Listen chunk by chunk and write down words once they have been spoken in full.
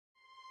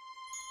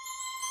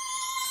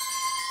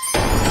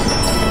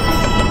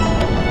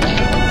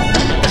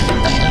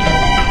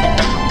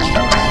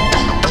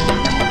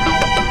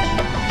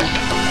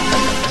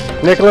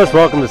Nicholas,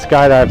 welcome to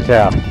Skydive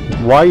Taft.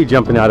 Why are you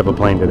jumping out of a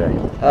plane today?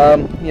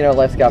 You know,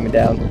 life's got me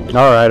down.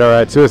 All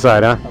right.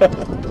 Suicide, huh?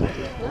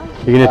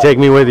 You're gonna take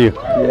me with you?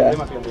 Yeah.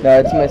 No,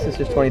 it's my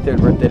sister's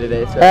 23rd birthday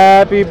today. So.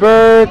 Happy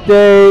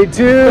birthday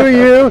to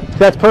you.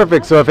 That's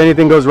perfect. So if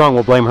anything goes wrong,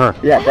 we'll blame her.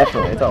 Yeah,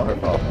 definitely. It's all her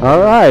fault. All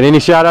right. Any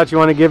shout outs you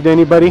want to give to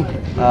anybody?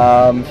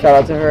 Shout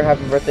out to her.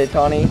 Happy birthday,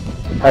 Tawny.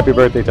 Happy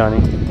birthday,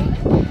 Tawny.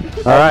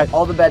 All right.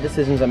 All the bad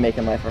decisions I make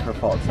in life are her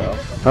fault, so.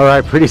 All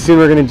right. Pretty soon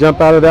we're gonna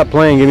jump out of that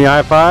plane. Give me a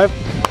high five.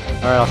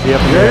 All right. I'll see you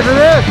up there. Ready for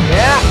this?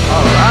 Yeah.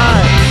 All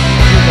right.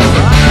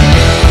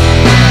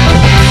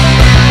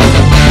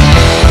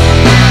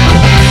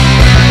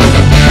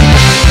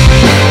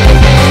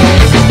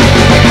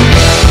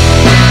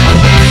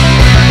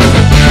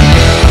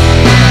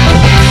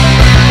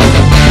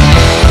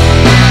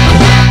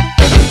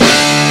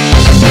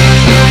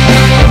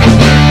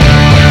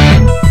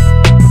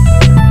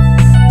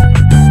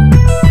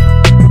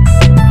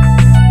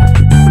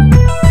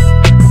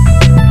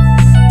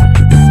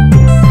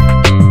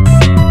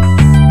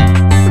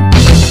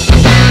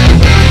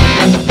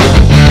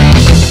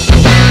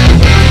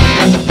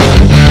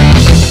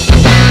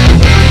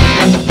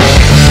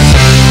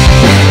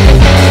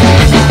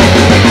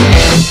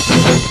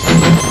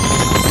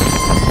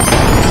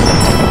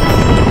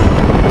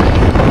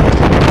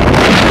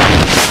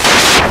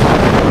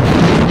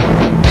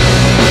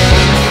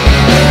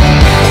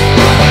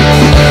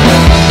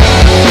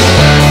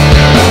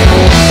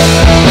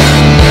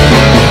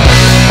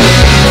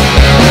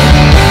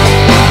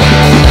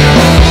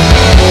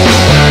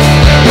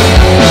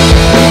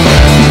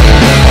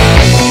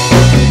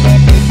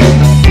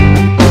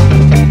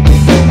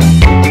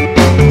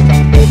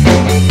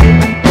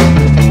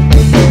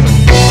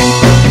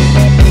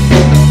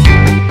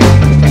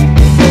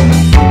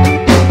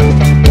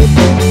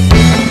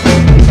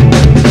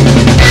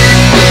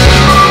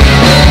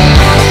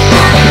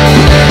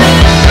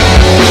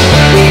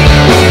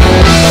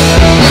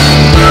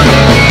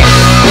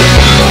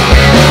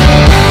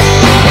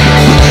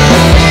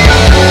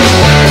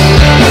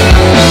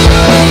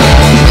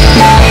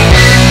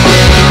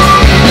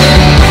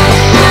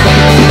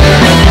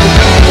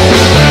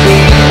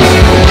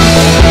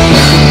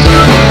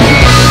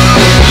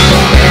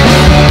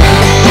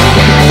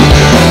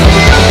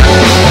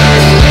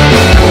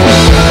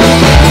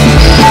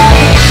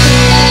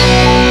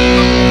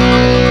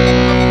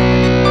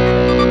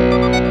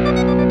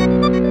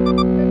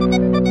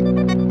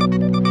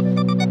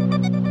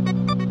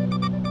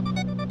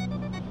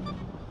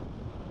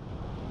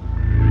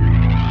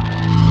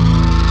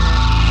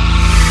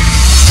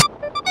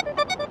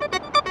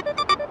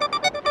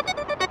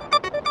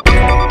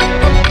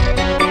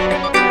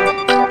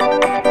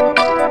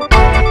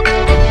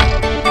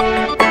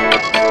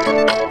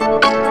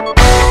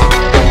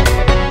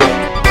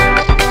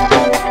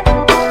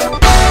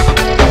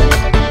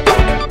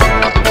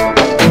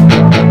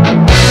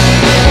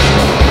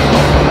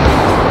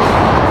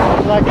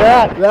 Like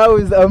that. That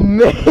was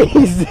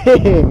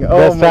amazing.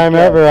 Best time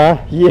ever,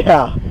 huh?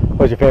 Yeah. What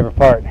was your favorite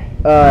part?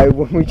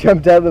 When we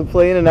jumped out of the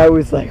plane and I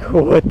was like,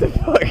 what the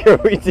fuck are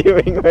we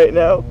doing right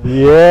now?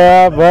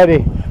 Yeah,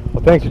 buddy.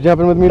 Well, thanks for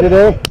jumping with me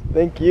today.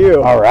 Thank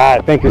you. All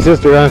right. Thank your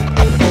sister, huh?